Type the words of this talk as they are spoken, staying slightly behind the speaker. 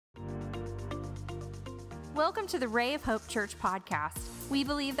Welcome to the Ray of Hope Church podcast. We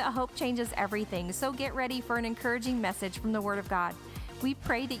believe that hope changes everything, so get ready for an encouraging message from the Word of God. We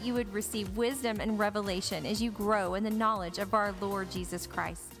pray that you would receive wisdom and revelation as you grow in the knowledge of our Lord Jesus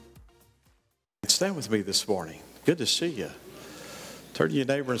Christ. Stand with me this morning. Good to see you. Turn to your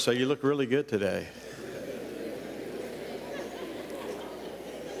neighbor and say, "You look really good today."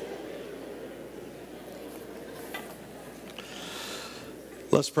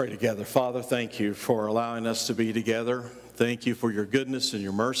 Let's pray together. Father, thank you for allowing us to be together. Thank you for your goodness and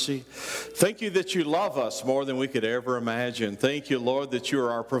your mercy. Thank you that you love us more than we could ever imagine. Thank you, Lord, that you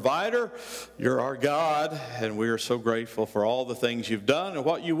are our provider, you're our God, and we are so grateful for all the things you've done and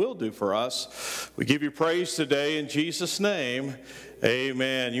what you will do for us. We give you praise today in Jesus' name.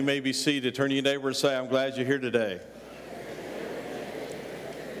 Amen. You may be seated. Turn to your neighbor and say, "I'm glad you're here today."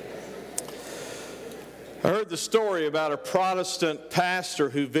 I heard the story about a Protestant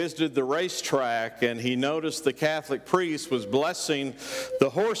pastor who visited the racetrack, and he noticed the Catholic priest was blessing the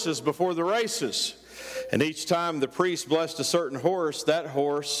horses before the races. And each time the priest blessed a certain horse, that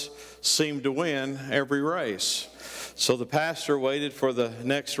horse seemed to win every race. So the pastor waited for the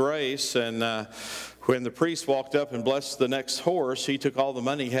next race, and when the priest walked up and blessed the next horse, he took all the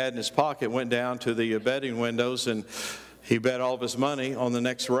money he had in his pocket, went down to the betting windows, and he bet all of his money on the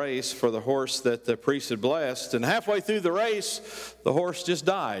next race for the horse that the priest had blessed. And halfway through the race, the horse just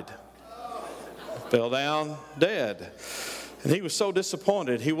died. Fell down dead. And he was so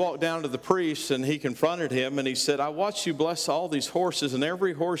disappointed. He walked down to the priest and he confronted him and he said, "I watched you bless all these horses, and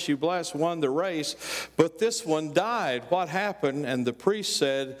every horse you blessed won the race, but this one died. What happened?" And the priest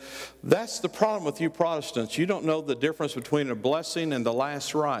said, "That's the problem with you Protestants. You don't know the difference between a blessing and the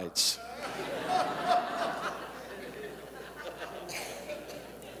last rites."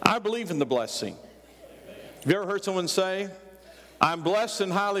 I believe in the blessing. Have you ever heard someone say, "I'm blessed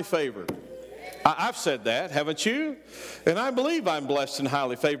and highly favored"? I've said that, haven't you? And I believe I'm blessed and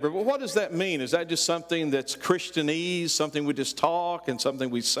highly favored. But what does that mean? Is that just something that's Christianese, something we just talk and something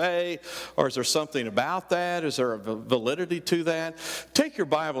we say? Or is there something about that? Is there a validity to that? Take your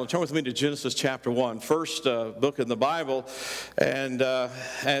Bible and turn with me to Genesis chapter 1, first book in the Bible. And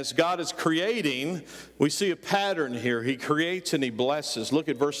as God is creating, we see a pattern here. He creates and he blesses. Look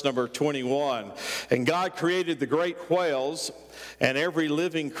at verse number 21. "And God created the great whales and every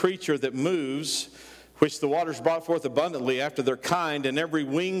living creature that moves, which the waters brought forth abundantly after their kind, and every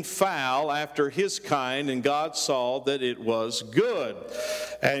winged fowl after his kind. And God saw that it was good.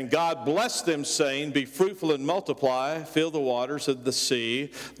 And God blessed them, saying, Be fruitful and multiply, fill the waters of the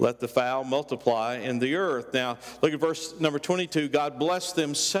sea, let the fowl multiply in the earth." Now, look at verse number 22. God blessed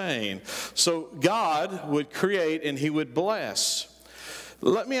them, saying. So God would create and he would bless.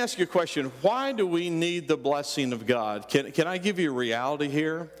 Let me ask you a question. Why do we need the blessing of God? Can I give you a reality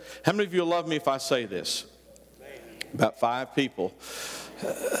here? How many of you will love me if I say this? About 5 people.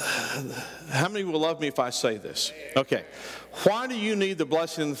 How many will love me if I say this? Okay. Why do you need the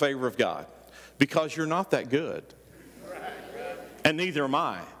blessing and the favor of God? Because you're not that good. And neither am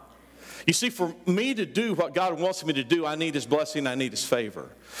I. You see, for me to do what God wants me to do, I need his blessing, I need his favor.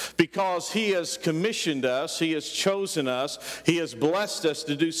 Because he has commissioned us, he has chosen us, he has blessed us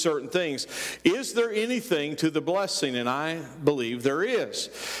to do certain things. Is there anything to the blessing? And I believe there is.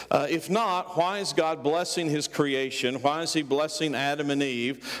 If not, why is God blessing his creation? Why is he blessing Adam and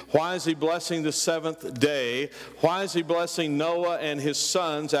Eve? Why is he blessing the seventh day? Why is he blessing Noah and his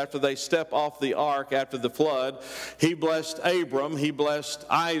sons after they step off the ark after the flood? He blessed Abram, he blessed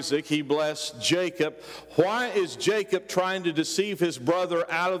Isaac, he blessed Jacob. Why is Jacob trying to deceive his brother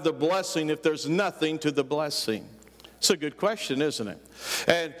out of the blessing if there's nothing to the blessing? It's a good question, isn't it?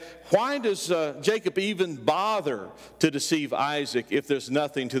 And why does Jacob even bother to deceive Isaac if there's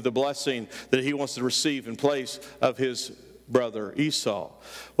nothing to the blessing that he wants to receive in place of his brother Esau?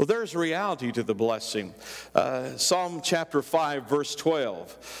 Well, there's reality to the blessing. Psalm chapter 5, verse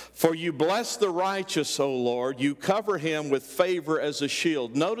 12. "For you bless the righteous, O Lord. You cover him with favor as a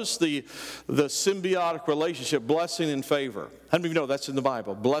shield." Notice the symbiotic relationship, blessing and favor. How many of you know that's in the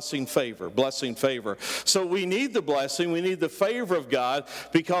Bible? Blessing, favor, blessing, favor. So we need the blessing, we need the favor of God,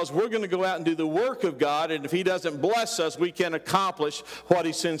 because we're going to go out and do the work of God, and if he doesn't bless us, we can't accomplish what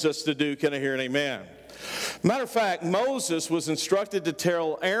he sends us to do. Can I hear an amen? Matter of fact, Moses was instructed to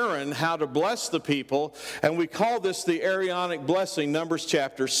tell Aaron how to bless the people, and we call this the Aaronic blessing, Numbers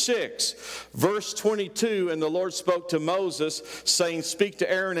chapter 6. Verse 22, "And the Lord spoke to Moses, saying, Speak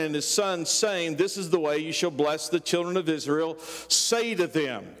to Aaron and his sons, saying, This is the way you shall bless the children of Israel. Say to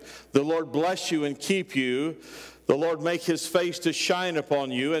them, The Lord bless you and keep you. The Lord make his face to shine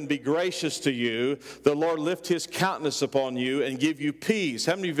upon you and be gracious to you. The Lord lift his countenance upon you and give you peace.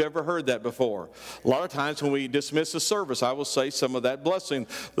 How many of you have ever heard that before? A lot of times when we dismiss a service, I will say some of that blessing.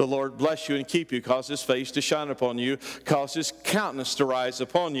 The Lord bless you and keep you, cause his face to shine upon you, cause his countenance to rise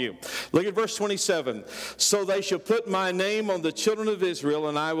upon you. Look at verse 27. So they shall put my name on the children of Israel,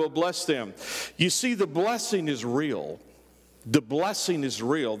 and I will bless them. You see, the blessing is real. The blessing is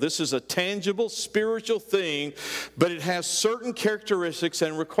real. This is a tangible, spiritual thing, but it has certain characteristics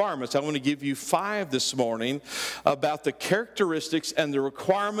and requirements. I want to give you 5 this morning about the characteristics and the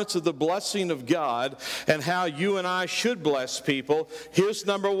requirements of the blessing of God and how you and I should bless people. Here's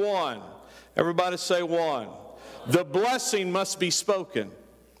number 1. Everybody say 1. The blessing must be spoken.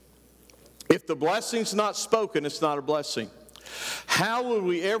 If the blessing's not spoken, it's not a blessing. How would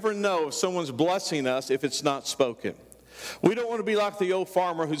we ever know if someone's blessing us if it's not spoken? We don't want to be like the old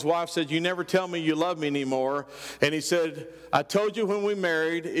farmer whose wife said, "You never tell me you love me anymore." And he said, "I told you when we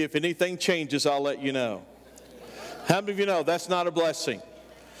married, if anything changes, I'll let you know." How many of you know that's not a blessing?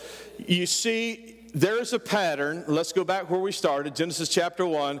 You see, there's a pattern. Let's go back where we started, Genesis chapter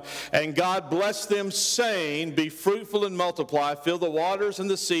 1. And God blessed them, saying, "Be fruitful and multiply, fill the waters and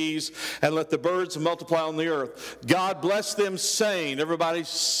the seas, and let the birds multiply on the earth." God blessed them, saying. Everybody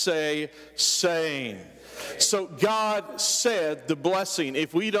say, saying. So God said the blessing.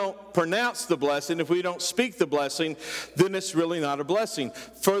 If we don't pronounce the blessing, if we don't speak the blessing, then it's really not a blessing.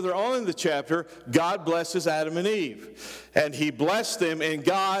 Further on in the chapter, God blesses Adam and Eve. And he blessed them, and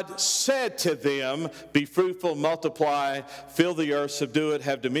God said to them, "Be fruitful, multiply, fill the earth, subdue it,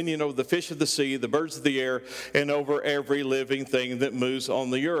 have dominion over the fish of the sea, the birds of the air, and over every living thing that moves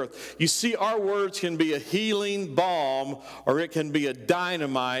on the earth." You see, our words can be a healing balm, or it can be a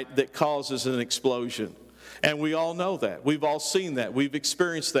dynamite that causes an explosion. And we all know that. We've all seen that. We've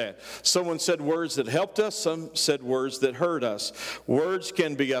experienced that. Someone said words that helped us. Some said words that hurt us. Words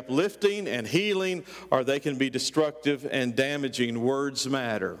can be uplifting and healing, or they can be destructive and damaging. Words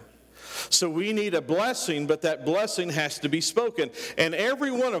matter. So we need a blessing, but that blessing has to be spoken. And every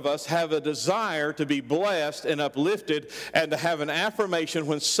one of us have a desire to be blessed and uplifted and to have an affirmation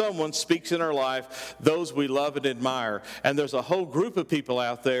when someone speaks in our life, those we love and admire. And there's a whole group of people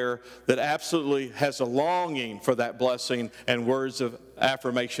out there that absolutely has a longing for that blessing and words of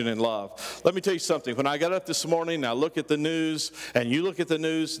affirmation and love. Let me tell you something. When I got up this morning, I look at the news, and you look at the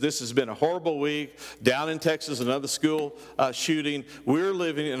news, this has been a horrible week. Down in Texas, another school shooting. We're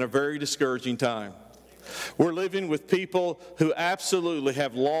living in a very discouraging time. We're living with people who absolutely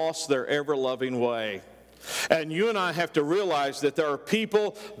have lost their ever-loving way. And you and I have to realize that there are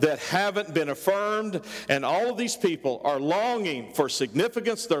people that haven't been affirmed, and all of these people are longing for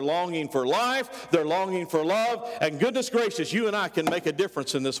significance, they're longing for life, they're longing for love, and goodness gracious, you and I can make a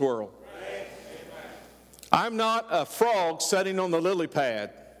difference in this world. I'm not a frog sitting on the lily pad,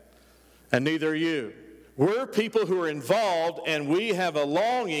 and neither are you. We're people who are involved, and we have a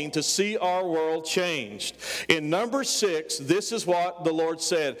longing to see our world changed. In number 6, this is what the Lord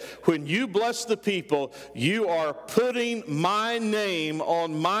said. When you bless the people, you are putting my name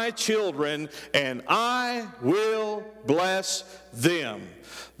on my children, and I will bless them.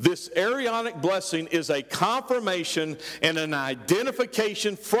 This Aaronic blessing is a confirmation and an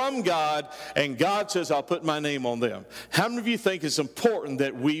identification from God, and God says, I'll put my name on them. How many of you think it's important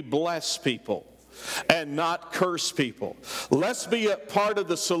that we bless people and not curse people? Let's be a part of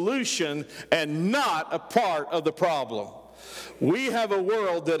the solution and not a part of the problem. We have a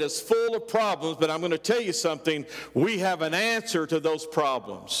world that is full of problems, but I'm going to tell you something. We have an answer to those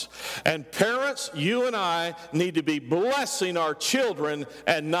problems. And parents, you and I need to be blessing our children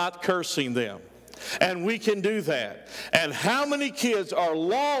and not cursing them. And we can do that. And how many kids are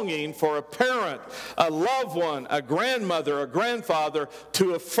longing for a parent, a loved one, a grandmother, a grandfather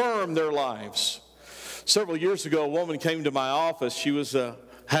to affirm their lives? Several years ago, a woman came to my office. She was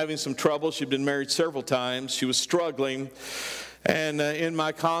having some trouble. She'd been married several times. She was struggling. And in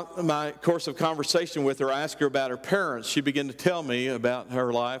my course of conversation with her, I asked her about her parents. She began to tell me about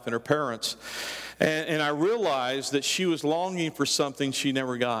her life and her parents. And I realized that she was longing for something she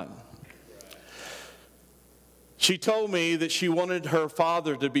never got. She told me that she wanted her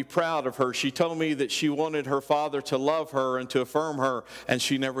father to be proud of her. She told me that she wanted her father to love her and to affirm her, and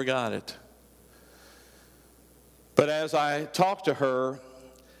she never got it. But as I talked to her,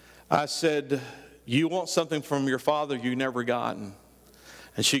 I said, you want something from your father you never gotten.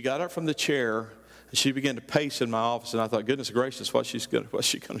 And she got up from the chair, and she began to pace in my office, and I thought, goodness gracious, what's she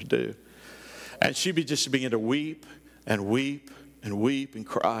going to do? And she just began to weep and weep and weep and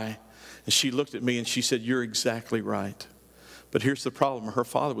cry. And she looked at me and she said, you're exactly right. But here's the problem. Her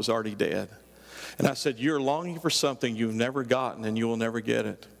father was already dead. And I said, you're longing for something you've never gotten and you will never get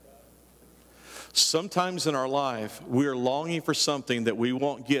it. Sometimes in our life, we're longing for something that we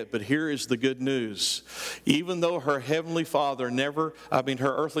won't get, but here is the good news. Even though her earthly father never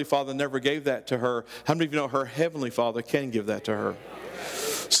gave that to her, how many of you know her heavenly Father can give that to her?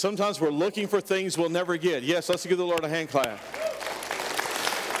 Sometimes we're looking for things we'll never get. Yes, let's give the Lord a hand clap.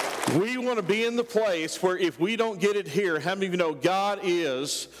 We want to be in the place where if we don't get it here, how many of you know God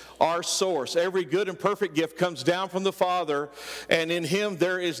is our source? Every good and perfect gift comes down from the Father, and in Him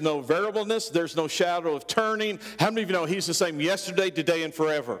there is no variableness, there's no shadow of turning. How many of you know He's the same yesterday, today, and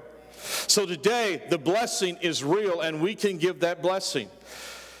forever? So today, the blessing is real, and we can give that blessing.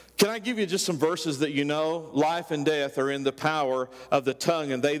 Can I give you just some verses that you know? Life and death are in the power of the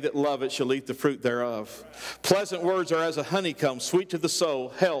tongue, and they that love it shall eat the fruit thereof. Pleasant words are as a honeycomb, sweet to the soul,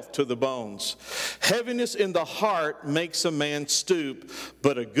 health to the bones. Heaviness in the heart makes a man stoop,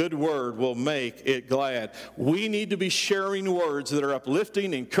 but a good word will make it glad. We need to be sharing words that are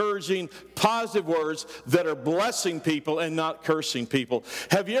uplifting, encouraging, positive words that are blessing people and not cursing people.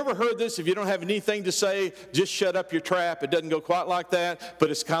 Have you ever heard this? If you don't have anything to say, just shut up your trap. It doesn't go quite like that,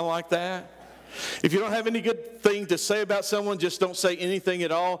 but it's kind of like that. If you don't have any good thing to say about someone, just don't say anything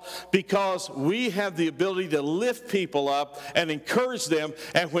at all, because we have the ability to lift people up and encourage them.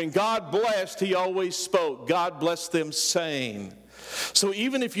 And when God blessed, He always spoke. God blessed them saying. So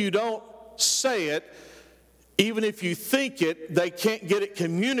even if you don't say it, even if you think it, they can't get it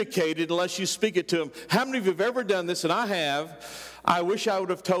communicated unless you speak it to them. How many of you have ever done this? And I have. I wish I would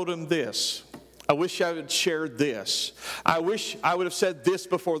have told them this. I wish I had shared this. I wish I would have said this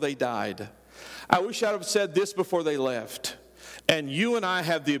before they died. I wish I would have said this before they left. And you and I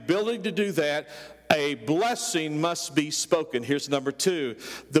have the ability to do that. A blessing must be spoken. Here's number 2.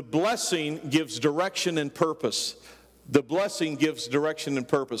 The blessing gives direction and purpose. The blessing gives direction and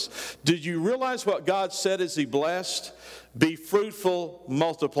purpose. Did you realize what God said as He blessed? Be fruitful,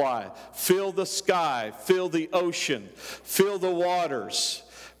 multiply. Fill the sky, fill the ocean, fill the waters.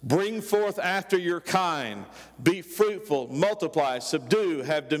 Bring forth after your kind. Be fruitful, multiply, subdue,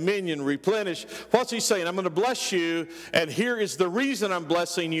 have dominion, replenish. What's He saying? I'm going to bless you, and here is the reason I'm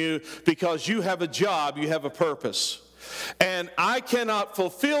blessing you, because you have a job, you have a purpose. And I cannot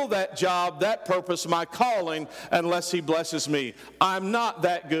fulfill that job, that purpose, my calling, unless He blesses me. I'm not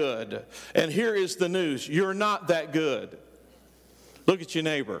that good. And here is the news. You're not that good. Look at your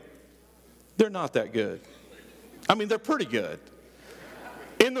neighbor. They're not that good. I mean, they're pretty good.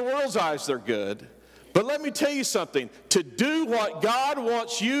 In the world's eyes, they're good. But let me tell you something. To do what God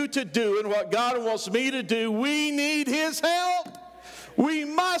wants you to do and what God wants me to do, we need His help. We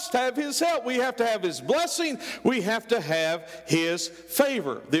must have His help. We have to have His blessing. We have to have His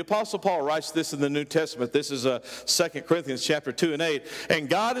favor. The Apostle Paul writes this in the New Testament. This is 2 Corinthians chapter 2 and 8. And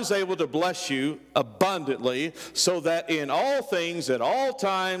God is able to bless you abundantly, so that in all things, at all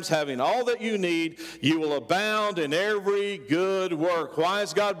times, having all that you need, you will abound in every good work. Why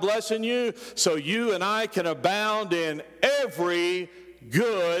is God blessing you? So you and I can abound in every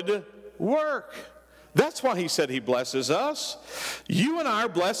good work. That's why He said He blesses us. You and I are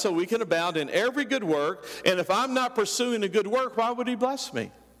blessed so we can abound in every good work. And if I'm not pursuing a good work, why would He bless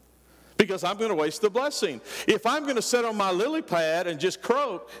me? Because I'm going to waste the blessing. If I'm going to sit on my lily pad and just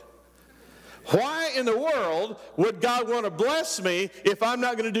croak, why in the world would God want to bless me if I'm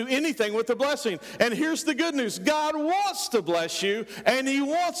not going to do anything with the blessing? And here's the good news. God wants to bless you, and He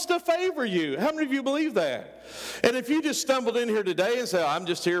wants to favor you. How many of you believe that? And if you just stumbled in here today and say, I'm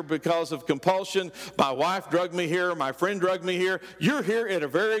just here because of compulsion, my wife drugged me here, my friend drugged me here, you're here at a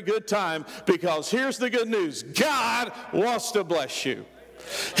very good time, because here's the good news. God wants to bless you.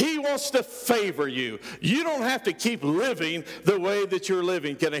 He wants to favor you. You don't have to keep living the way that you're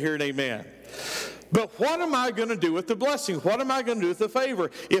living. Can I hear an amen? But what am I going to do with the blessing? What am I going to do with the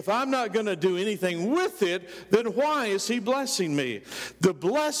favor? If I'm not going to do anything with it, then why is He blessing me? The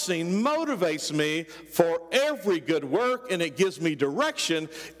blessing motivates me for every good work, and it gives me direction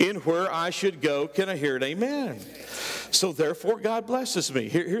in where I should go. Can I hear an amen? So therefore, God blesses me.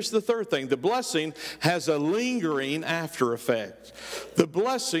 Here's the third thing. The blessing has a lingering after effect. The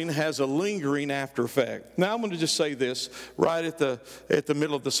blessing has a lingering after effect. Now, I'm going to just say this right at the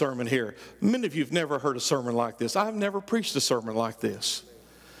middle of the sermon here. Many of you have never heard a sermon like this. I've never preached a sermon like this.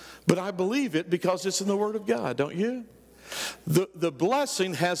 But I believe it because it's in the Word of God, don't you? The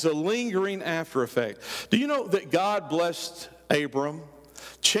blessing has a lingering after effect. Do you know that God blessed Abram,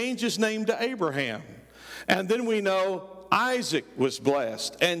 changed his name to Abraham? And then we know Isaac was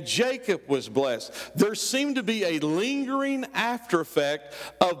blessed and Jacob was blessed. There seemed to be a lingering after effect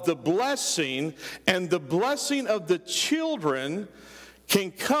of the blessing, and the blessing of the children can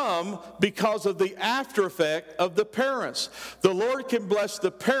come because of the after effect of the parents. The Lord can bless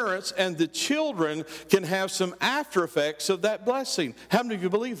the parents, and the children can have some after effects of that blessing. How many of you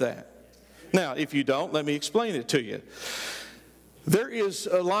believe that? Now, if you don't, let me explain it to you. There is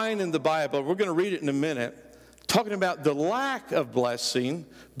a line in the Bible, we're going to read it in a minute, talking about the lack of blessing,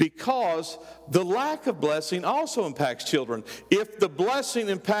 because the lack of blessing also impacts children. If the blessing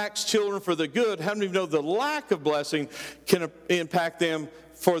impacts children for the good, how many of you know the lack of blessing can impact them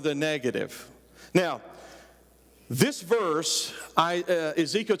for the negative? Now, this verse,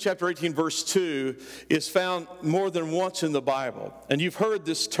 Ezekiel chapter 18, verse 2, is found more than once in the Bible. And you've heard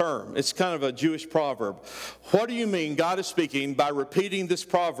this term. It's kind of a Jewish proverb. What do you mean? God is speaking by repeating this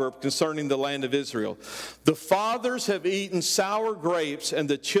proverb concerning the land of Israel. The fathers have eaten sour grapes, and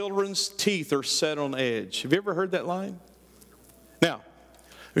the children's teeth are set on edge. Have you ever heard that line? Now,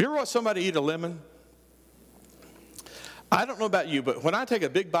 have you ever watched somebody eat a lemon? I don't know about you, but when I take a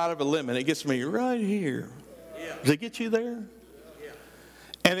big bite of a lemon, it gets me right here. Does it get you there? Yeah.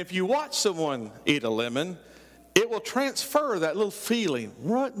 And if you watch someone eat a lemon, it will transfer that little feeling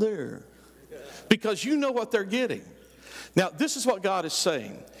right there, because you know what they're getting. Now, this is what God is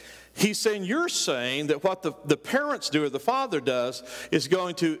saying. He's saying, you're saying that what the parents do or the father does is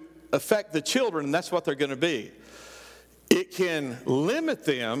going to affect the children, and that's what they're going to be. It can limit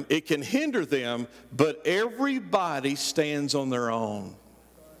them, it can hinder them, but everybody stands on their own.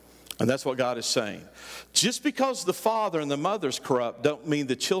 And that's what God is saying. Just because the father and the mother's corrupt don't mean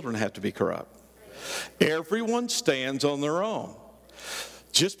the children have to be corrupt. Everyone stands on their own.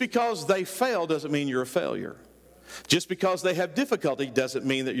 Just because they fail doesn't mean you're a failure. Just because they have difficulty doesn't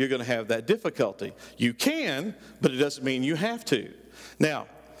mean that you're going to have that difficulty. You can, but it doesn't mean you have to. Now,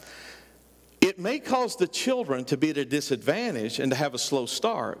 it may cause the children to be at a disadvantage and to have a slow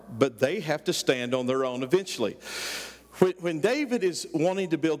start, but they have to stand on their own eventually. When David is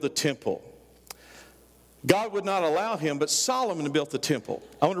wanting to build the temple, God would not allow him, but Solomon built the temple.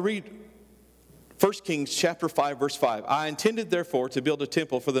 I want to read 1 Kings chapter 5, verse 5. I intended, therefore, to build a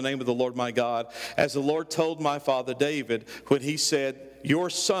temple for the name of the Lord my God, as the Lord told my father David when he said, your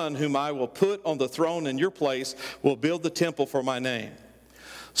son, whom I will put on the throne in your place, will build the temple for my name.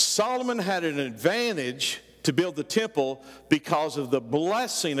 Solomon had an advantage to build the temple because of the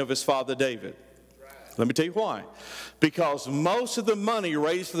blessing of his father David. Let me tell you why. Because most of the money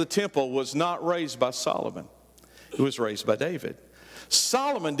raised for the temple was not raised by Solomon. It was raised by David.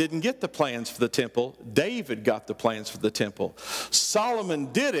 Solomon didn't get the plans for the temple. David got the plans for the temple.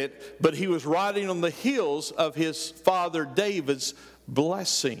 Solomon did it, but he was riding on the heels of his father David's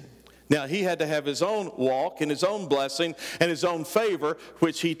blessing. Now, he had to have his own walk and his own blessing and his own favor,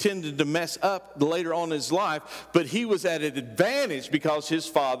 which he tended to mess up later on in his life. But he was at an advantage because his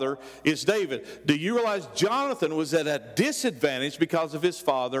father is David. Do you realize Jonathan was at a disadvantage because of his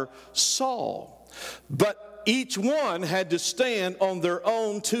father Saul? But each one had to stand on their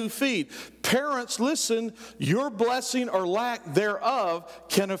own 2 feet. Parents, listen, your blessing or lack thereof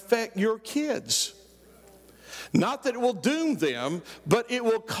can affect your kids. Not that it will doom them, but it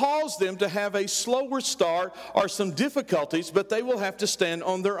will cause them to have a slower start or some difficulties, but they will have to stand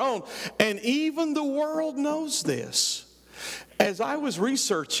on their own. And even the world knows this. As I was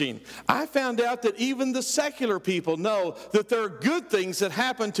researching, I found out that even the secular people know that there are good things that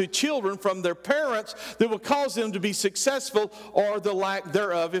happen to children from their parents that will cause them to be successful, or the lack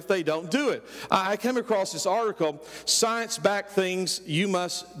thereof if they don't do it. I came across this article, Science-Backed Things You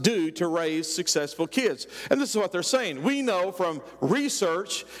Must Do to Raise Successful Kids. And this is what they're saying. We know from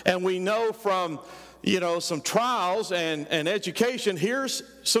research, and we know from some trials and education. Here's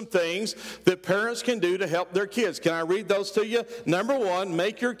some things that parents can do to help their kids. Can I read those to you? Number 1,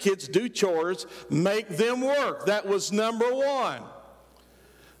 make your kids do chores. Make them work. That was number 1.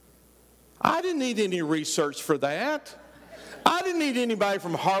 I didn't need any research for that. I didn't need anybody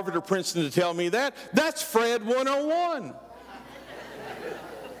from Harvard or Princeton to tell me that. That's Fred 101.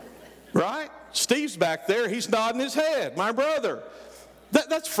 Right? Steve's back there. He's nodding his head. My brother.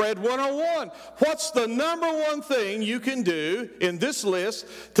 That's Fred 101. What's the number 1 thing you can do in this list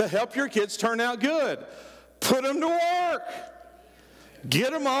to help your kids turn out good? Put them to work.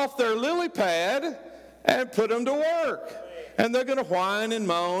 Get them off their lily pad and put them to work. And they're going to whine and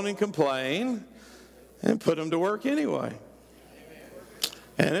moan and complain, and put them to work anyway.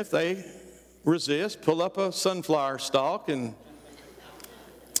 And if they resist, pull up a sunflower stalk and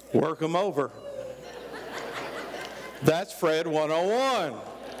work them over. That's Fred 101.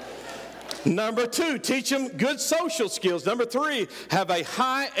 Number 2, teach them good social skills. Number 3, have a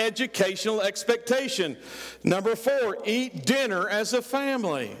high educational expectation. Number 4, eat dinner as a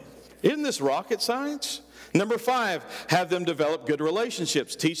family. Isn't this rocket science? Number 5, have them develop good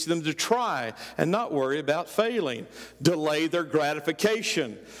relationships. Teach them to try and not worry about failing. Delay their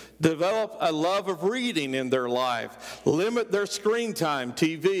gratification. Develop a love of reading in their life. Limit their screen time,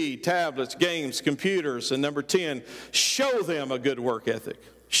 TV, tablets, games, computers. And number 10, show them a good work ethic.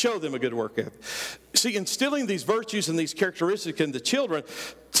 Show them a good work ethic. See, instilling these virtues and these characteristics in the children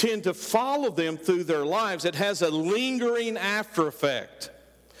tend to follow them through their lives. It has a lingering after effect.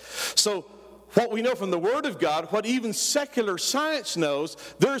 So, what we know from the Word of God, what even secular science knows,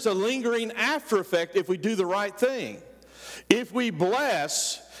 there's a lingering after effect if we do the right thing. If we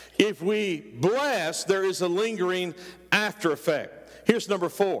bless, there is a lingering after effect. Here's number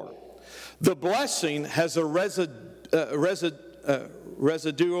 4. The blessing has a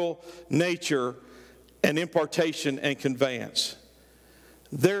residual nature and impartation and conveyance.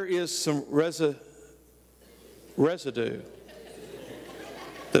 There is some residue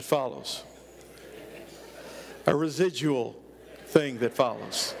that follows. A residual thing that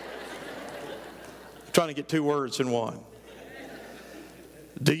follows. I'm trying to get 2 words in one.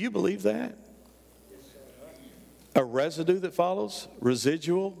 Do you believe that? A residue that follows?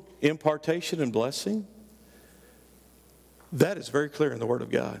 Residual, impartation, and blessing? That is very clear in the Word of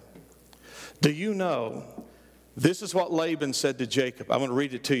God. Do you know, this is what Laban said to Jacob. I'm going to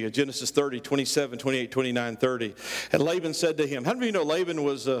read it to you. Genesis 30, 27, 28, 29, 30. And Laban said to him, how many of you know Laban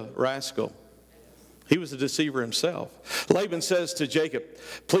was a rascal? He was a deceiver himself. Laban says to Jacob,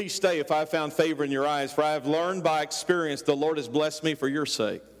 please stay if I found favor in your eyes, for I have learned by experience the Lord has blessed me for your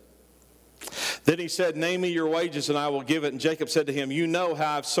sake. Then he said, name me your wages and I will give it. And Jacob said to him, you know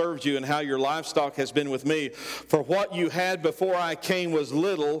how I've served you and how your livestock has been with me. For what you had before I came was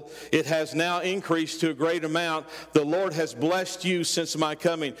little. It has now increased to a great amount. The Lord has blessed you since my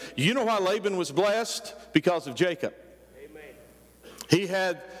coming. You know why Laban was blessed? Because of Jacob. Amen. He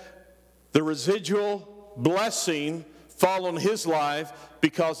had the residual blessing fall on his life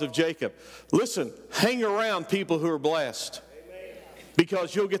because of Jacob. Listen, hang around people who are blessed. Amen.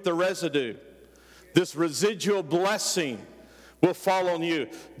 Because you'll get the residue. This residual blessing will fall on you.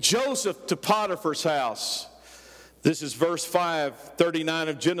 Joseph to Potiphar's house. This is verse 5:39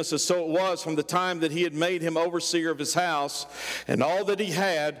 of Genesis. So it was from the time that he had made him overseer of his house and all that he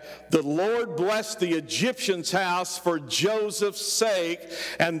had, the Lord blessed the Egyptian's house for Joseph's sake,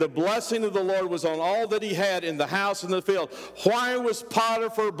 and the blessing of the Lord was on all that he had in the house and the field. Why was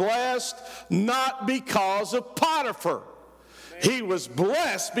Potiphar blessed? Not because of Potiphar. He was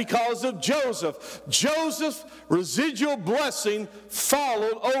blessed because of Joseph. Joseph's residual blessing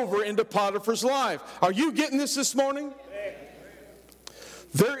followed over into Potiphar's life. Are you getting this morning?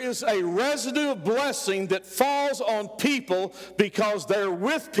 There is a residue of blessing that falls on people because they're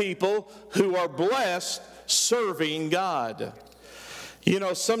with people who are blessed serving God. You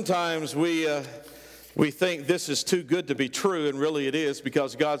know, sometimes we think this is too good to be true, and really it is,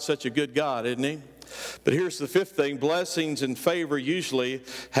 because God's such a good God, isn't He? But here's the 5th thing. Blessings and favor usually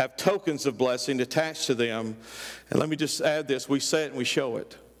have tokens of blessing attached to them. And let me just add this. We say it and we show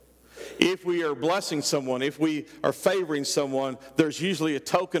it. If we are blessing someone, if we are favoring someone, there's usually a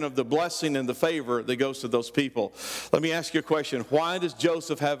token of the blessing and the favor that goes to those people. Let me ask you a question. Why does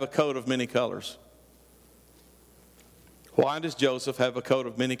Joseph have a coat of many colors? Why does Joseph have a coat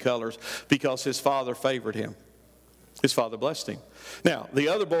of many colors? Because his father favored him. His father blessed him. Now, the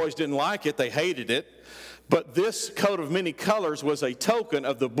other boys didn't like it. They hated it. But this coat of many colors was a token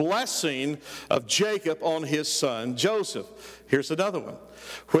of the blessing of Jacob on his son Joseph. Here's another one.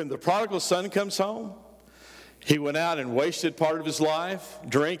 When the prodigal son comes home, he went out and wasted part of his life,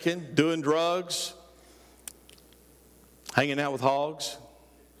 drinking, doing drugs, hanging out with hogs,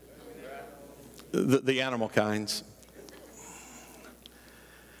 the animal kinds.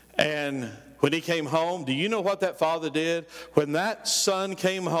 And when he came home, do you know what that father did? When that son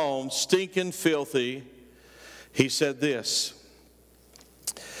came home, stinking filthy, he said this,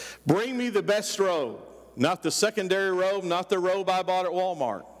 bring me the best robe, not the secondary robe, not the robe I bought at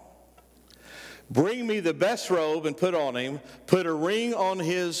Walmart. Bring me the best robe and put on him, put a ring on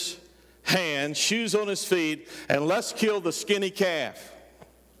his hand, shoes on his feet, and let's kill the skinny calf.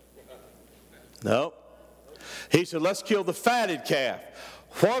 No. He said, let's kill the fatted calf.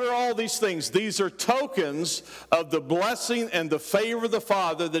 What are all these things? These are tokens of the blessing and the favor of the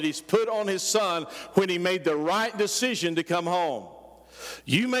Father that He's put on His Son when He made the right decision to come home.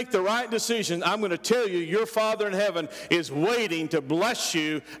 You make the right decision, I'm going to tell you, your Father in heaven is waiting to bless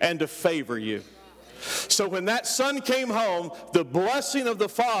you and to favor you. So when that son came home, the blessing of the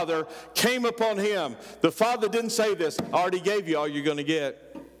Father came upon him. The Father didn't say this, I already gave you all you're going to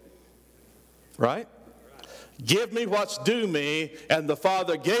get. Right? Give me what's due me. And the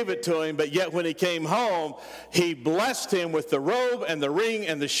father gave it to him, but yet when he came home, he blessed him with the robe and the ring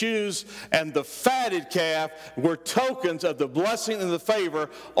and the shoes, and the fatted calf were tokens of the blessing and the favor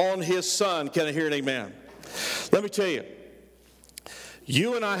on his son. Can I hear an amen? Let me tell you,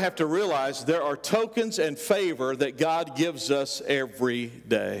 you and I have to realize there are tokens and favor that God gives us every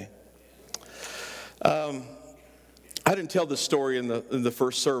day. I didn't tell this story in the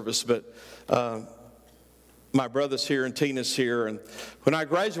first service, but my brother's here and Tina's here. And when I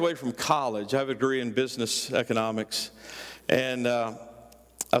graduated from college, I have a degree in business economics, and I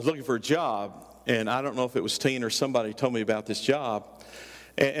was looking for a job. And I don't know if it was Tina or somebody told me about this job.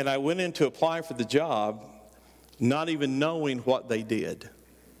 And I went in to apply for the job, not even knowing what they did.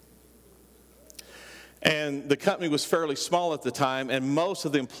 And the company was fairly small at the time, and most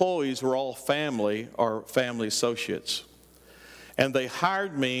of the employees were all family or family associates. And they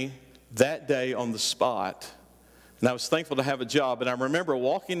hired me that day on the spot. And I was thankful to have a job. And I remember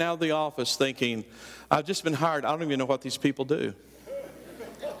walking out of the office thinking, I've just been hired. I don't even know what these people do.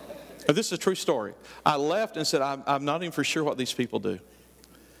 And this is a true story. I left and said, I'm not even for sure what these people do.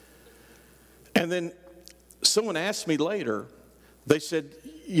 And then someone asked me later, they said,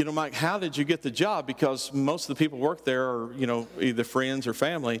 you know, Mike, how did you get the job? Because most of the people work there are, you know, either friends or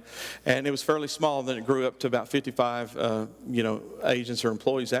family. And it was fairly small. And then it grew up to about 55, agents or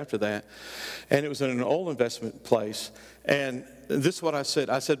employees after that. And it was in an oil investment place. And this is what I said.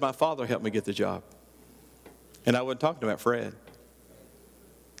 I said, my father helped me get the job. And I wasn't talking about Fred.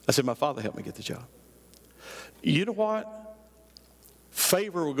 I said, my father helped me get the job. You know what?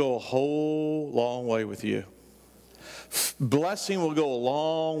 Favor will go a whole long way with you. Blessing will go a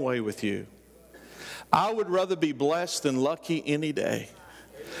long way with you. I would rather be blessed than lucky any day.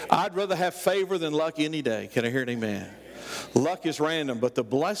 I'd rather have favor than luck any day. Can I hear an amen? Luck is random, but the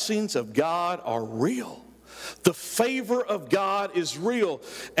blessings of God are real. The favor of God is real,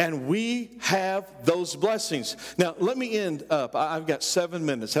 and we have those blessings. Now, let me end up. I've got 7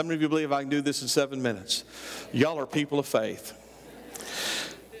 minutes. How many of you believe I can do this in 7 minutes? Y'all are people of faith.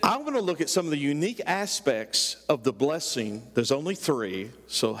 I'm going to look at some of the unique aspects of the blessing. There's only 3,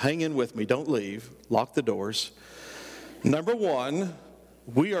 so hang in with me. Don't leave. Lock the doors. Number 1,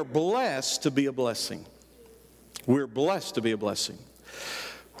 we are blessed to be a blessing. We're blessed to be a blessing.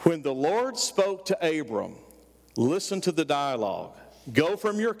 When the Lord spoke to Abram, listen to the dialogue. Go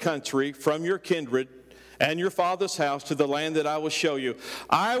from your country, from your kindred, and your father's house to the land that I will show you.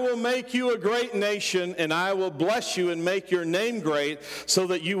 I will make you a great nation, and I will bless you and make your name great, so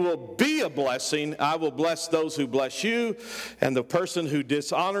that you will be a blessing. I will bless those who bless you, and the person who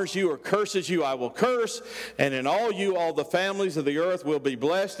dishonors you or curses you, I will curse. And in all you, all the families of the earth will be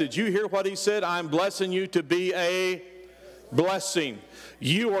blessed. Did you hear what he said? I'm blessing you to be a blessing.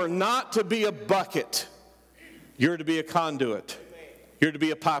 You are not to be a bucket. You're to be a conduit. You're to be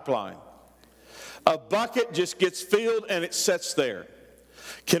a pipeline. A bucket just gets filled and it sits there.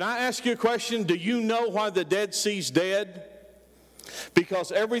 Can I ask you a question? Do you know why the Dead Sea's dead?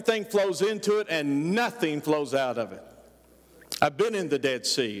 Because everything flows into it and nothing flows out of it. I've been in the Dead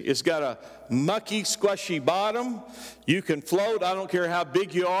Sea. It's got a mucky, squishy bottom. You can float. I don't care how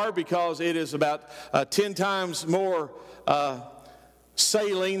big you are, because it is about 10 times more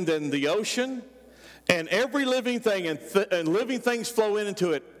saline than the ocean. And every living thing and living things flow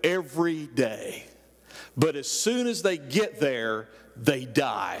into it every day. But as soon as they get there, they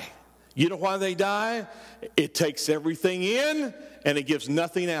die. You know why they die? It takes everything in and it gives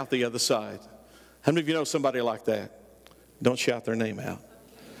nothing out the other side. How many of you know somebody like that? Don't shout their name out.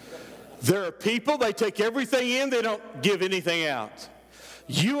 There are people, they take everything in, they don't give anything out.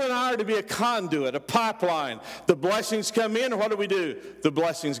 You and I are to be a conduit, a pipeline. The blessings come in, and what do? The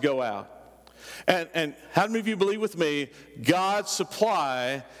blessings go out. And how many of you believe with me, God's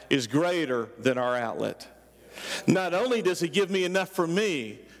supply is greater than our outlet? Not only does he give me enough for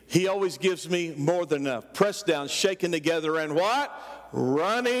me, he always gives me more than enough. Pressed down, shaken together, and what?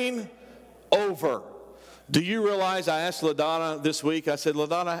 Running over. Do you realize, I asked LaDonna this week, I said,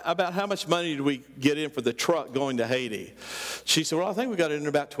 LaDonna, about how much money did we get in for the truck going to Haiti? She said, well, I think we got in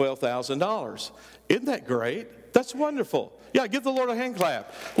about $12,000. Isn't that great? That's wonderful. Yeah, give the Lord a hand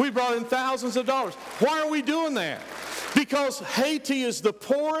clap. We brought in thousands of dollars. Why are we doing that? Because Haiti is the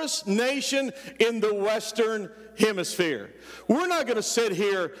poorest nation in the Western Hemisphere. We're not going to sit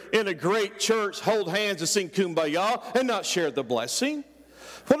here in a great church, hold hands and sing Kumbaya and not share the blessing.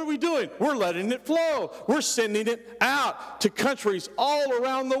 What are we doing? We're letting it flow. We're sending it out to countries all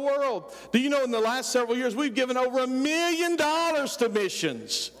around the world. Do you know in the last several years we've given over $1 million to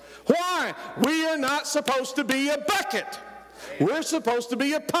missions? Why? We are not supposed to be a bucket. We're supposed to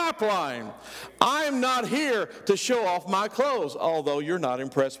be a pipeline. I'm not here to show off my clothes, although you're not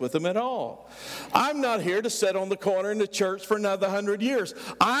impressed with them at all. I'm not here to sit on the corner in the church for another 100 years.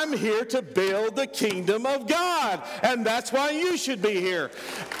 I'm here to build the kingdom of God, and that's why you should be here.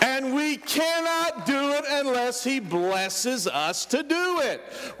 And we cannot do it unless He blesses us to do it.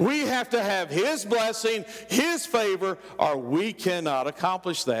 We have to have His blessing, His favor, or we cannot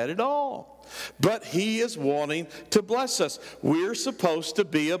accomplish that at all. But He is wanting to bless us. We're supposed to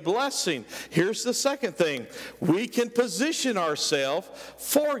be a blessing. Here's the second thing. We can position ourselves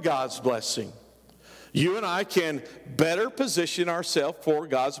for God's blessing. You and I can better position ourselves for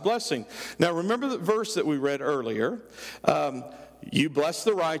God's blessing. Now remember the verse that we read earlier. You bless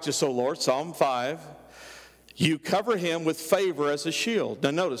the righteous, O Lord, Psalm 5. You cover him with favor as a shield.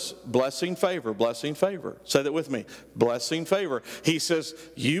 Now notice, blessing, favor, blessing, favor. Say that with me. Blessing, favor. He says,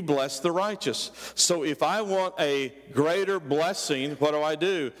 you bless the righteous. So if I want a greater blessing, what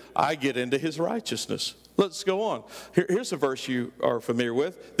do? I get into His righteousness. Let's go on. Here's a verse you are familiar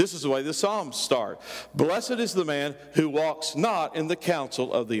with. This is the way the Psalms start. Blessed is the man who walks not in the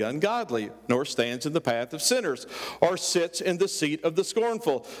counsel of the ungodly, nor stands in the path of sinners, or sits in the seat of the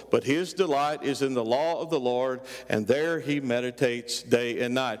scornful. But his delight is in the law of the Lord, and there he meditates day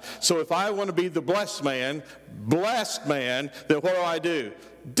and night. So if I want to be the blessed man, then what do?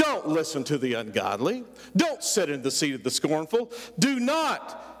 Don't listen to the ungodly. Don't sit in the seat of the scornful. Do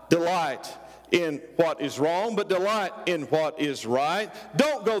not delight in what is wrong, but delight in what is right.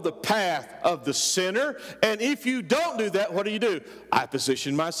 Don't go the path of the sinner. And if you don't do that, what do? I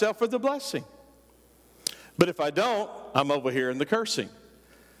position myself for the blessing. But if I don't, I'm over here in the cursing.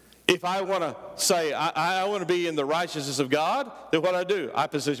 If I want to say, I want to be in the righteousness of God, then what do? I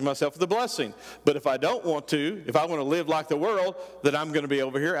position myself for the blessing. But if I don't want to, if I want to live like the world, then I'm going to be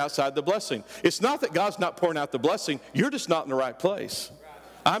over here outside the blessing. It's not that God's not pouring out the blessing. You're just not in the right place.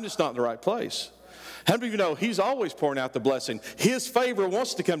 I'm just not in the right place. How many of you know He's always pouring out the blessing? His favor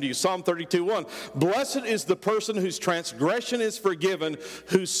wants to come to you. Psalm 32:1. Blessed is the person whose transgression is forgiven,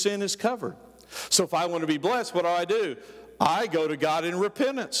 whose sin is covered. So if I want to be blessed, what do? I go to God in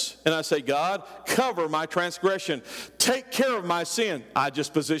repentance. And I say, God, cover my transgression. Take care of my sin. I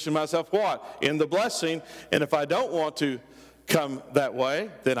just position myself what? In the blessing. And if I don't want to come that way,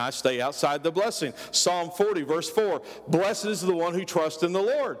 then I stay outside the blessing. Psalm 40, verse 4. Blessed is the one who trusts in the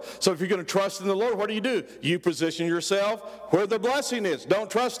Lord. So if you're going to trust in the Lord, what do? You position yourself where the blessing is. Don't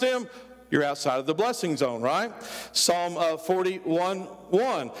trust Him, you're outside of the blessing zone, right? Psalm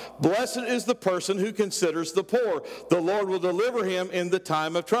 41:1. Blessed is the person who considers the poor. The Lord will deliver him in the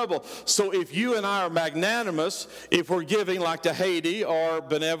time of trouble. So if you and I are magnanimous, if we're giving like to Haiti or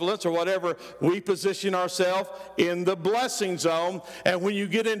benevolence or whatever, we position ourselves in the blessing zone. And when you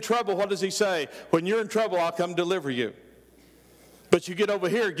get in trouble, what does He say? When you're in trouble, I'll come deliver you. But you get over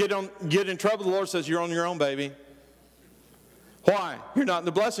here, get in trouble, the Lord says, you're on your own, baby. Why? You're not in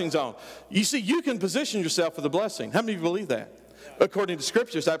the blessing zone. You see, you can position yourself for the blessing. How many of you believe that? According to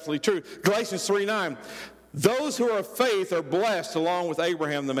Scripture, it's absolutely true. Galatians 3:9. Those who are of faith are blessed along with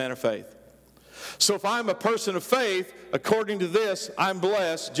Abraham, the man of faith. So if I'm a person of faith, according to this, I'm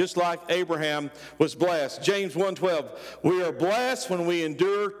blessed just like Abraham was blessed. James 1:12. We are blessed when we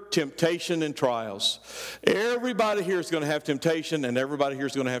endure temptation and trials. Everybody here is going to have temptation, and everybody here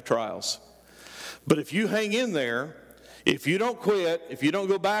is going to have trials. But if you hang in there, if you don't quit, if you don't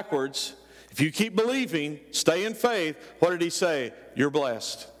go backwards, if you keep believing, stay in faith, what did He say? You're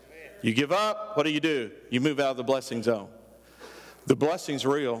blessed. You give up, what do? You move out of the blessing zone. The blessing's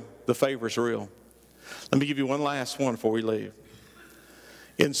real. The favor's real. Let me give you one last one before we leave.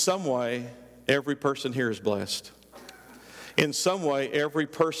 In some way, every person here is blessed. In some way, every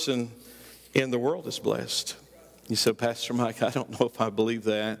person in the world is blessed. You said, Pastor Mike, I don't know if I believe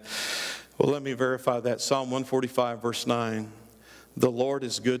that. Well, let me verify that. Psalm 145, verse 9. The Lord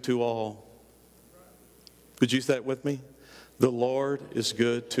is good to all. Could you say that with me? The Lord is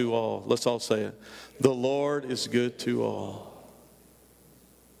good to all. Let's all say it. The Lord is good to all.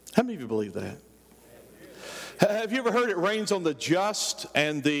 How many of you believe that? Have you ever heard it rains on the just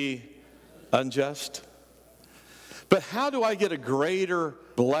and the unjust? But how do I get a greater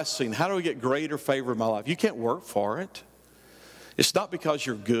blessing? How do I get greater favor in my life? You can't work for it. It's not because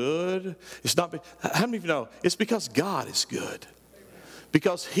you're good. It's not. How many of you know? It's because God is good.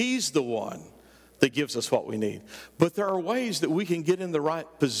 Because He's the one that gives us what we need. But there are ways that we can get in the right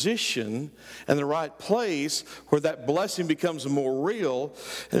position and the right place where that blessing becomes more real.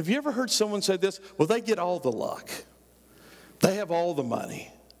 And have you ever heard someone say this? Well, they get all the luck. They have all the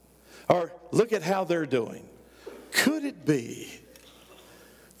money. Or look at how they're doing. Could it be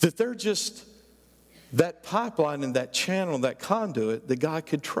that they're just that pipeline and that channel, that conduit that God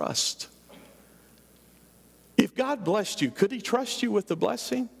could trust. If God blessed you, could he trust you with the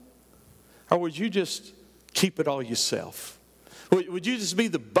blessing? Or would you just keep it all yourself? Would you just be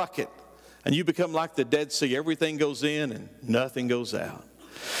the bucket and you become like the Dead Sea? Everything goes in and nothing goes out.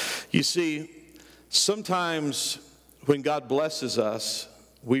 You see, sometimes when God blesses us,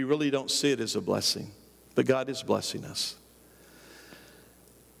 we really don't see it as a blessing. But God is blessing us.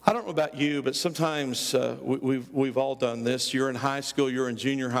 I don't know about you, but sometimes we've all done this. You're in high school, you're in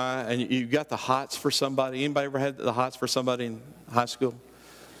junior high, and you've got the hots for somebody. Anybody ever had the hots for somebody in high school?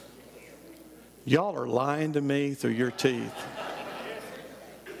 Y'all are lying to me through your teeth.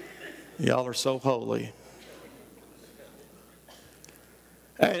 Y'all are so holy.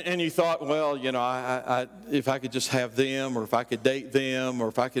 And you thought, well, you know, if I could just have them, or if I could date them, or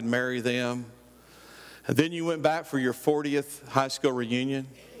if I could marry them. And then you went back for your 40th high school reunion.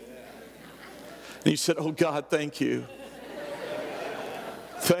 And you said, oh, God, thank you.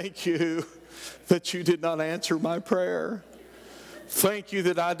 Thank you that you did not answer my prayer. Thank you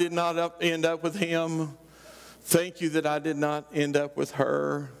that I did not end up with him. Thank you that I did not end up with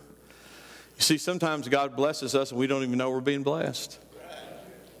her. You see, sometimes God blesses us and we don't even know we're being blessed.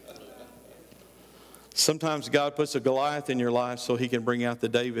 Sometimes God puts a Goliath in your life so he can bring out the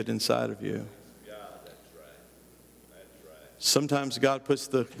David inside of you. Sometimes God puts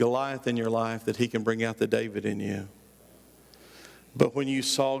the Goliath in your life that he can bring out the David in you. But when you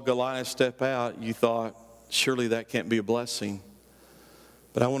saw Goliath step out, you thought, surely that can't be a blessing.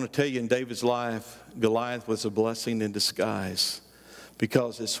 But I want to tell you, in David's life, Goliath was a blessing in disguise,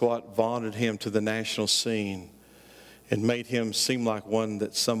 because it's what vaunted him to the national scene and made him seem like one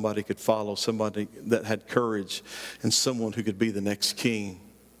that somebody could follow, somebody that had courage, and someone who could be the next king.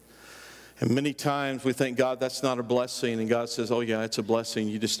 And many times we think, God, that's not a blessing. And God says, oh, yeah, it's a blessing.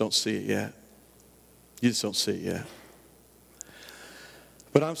 You just don't see it yet. You just don't see it yet.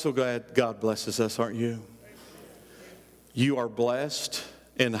 But I'm so glad God blesses us, aren't you? You are blessed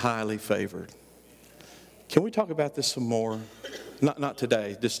and highly favored. Can we talk about this some more? Not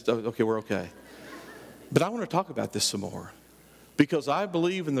today. Just, okay, we're okay. But I want to talk about this some more, because I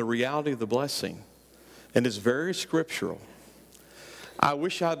believe in the reality of the blessing, and it's very scriptural. I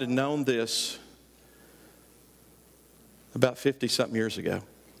wish I'd have known this about 50-something years ago.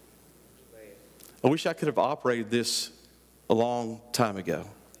 I wish I could have operated this a long time ago.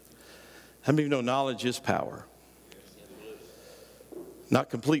 How many of you know knowledge is power? Not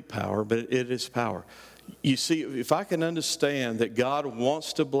complete power, but it is power. You see, if I can understand that God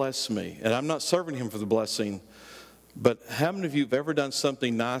wants to bless me, and I'm not serving him for the blessing, but how many of you have ever done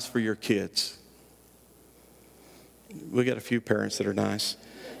something nice for your kids? We got a few parents that are nice.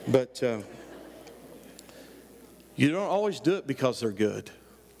 But you don't always do it because they're good.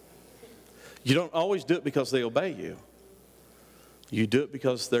 You don't always do it because they obey you. You do it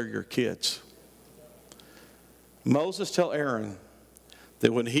because they're your kids. Moses told Aaron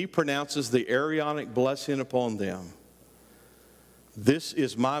that when he pronounces the Aaronic blessing upon them, this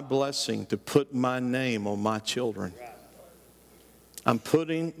is my blessing to put my name on my children. I'm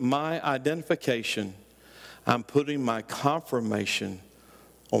putting my identification, I'm putting my confirmation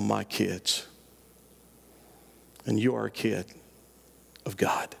on my kids. And you are a kid of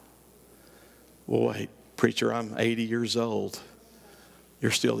God. Well, wait, preacher, I'm 80 years old.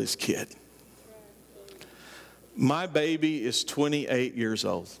 You're still his kid. My baby is 28 years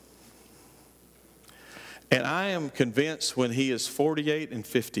old. And I am convinced when he is 48 and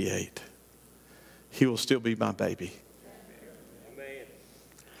 58, he will still be my baby. Amen.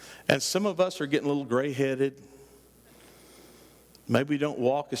 And some of us are getting a little gray-headed. Maybe we don't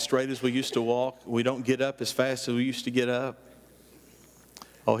walk as straight as we used to walk. We don't get up as fast as we used to get up.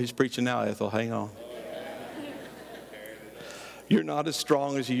 Oh, he's preaching now, Ethel. Hang on. You're not as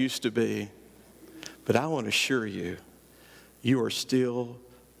strong as you used to be. But I want to assure you, you are still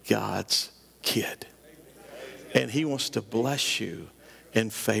God's kid. And he wants to bless you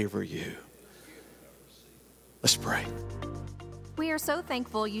and favor you. Let's pray. We are so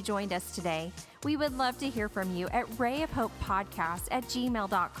thankful you joined us today. We would love to hear from you at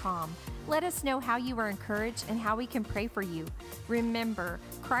rayofhopepodcast@gmail.com. Let us know how you were encouraged and how we can pray for you. Remember,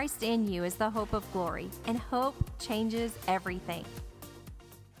 Christ in you is the hope of glory, and hope changes everything.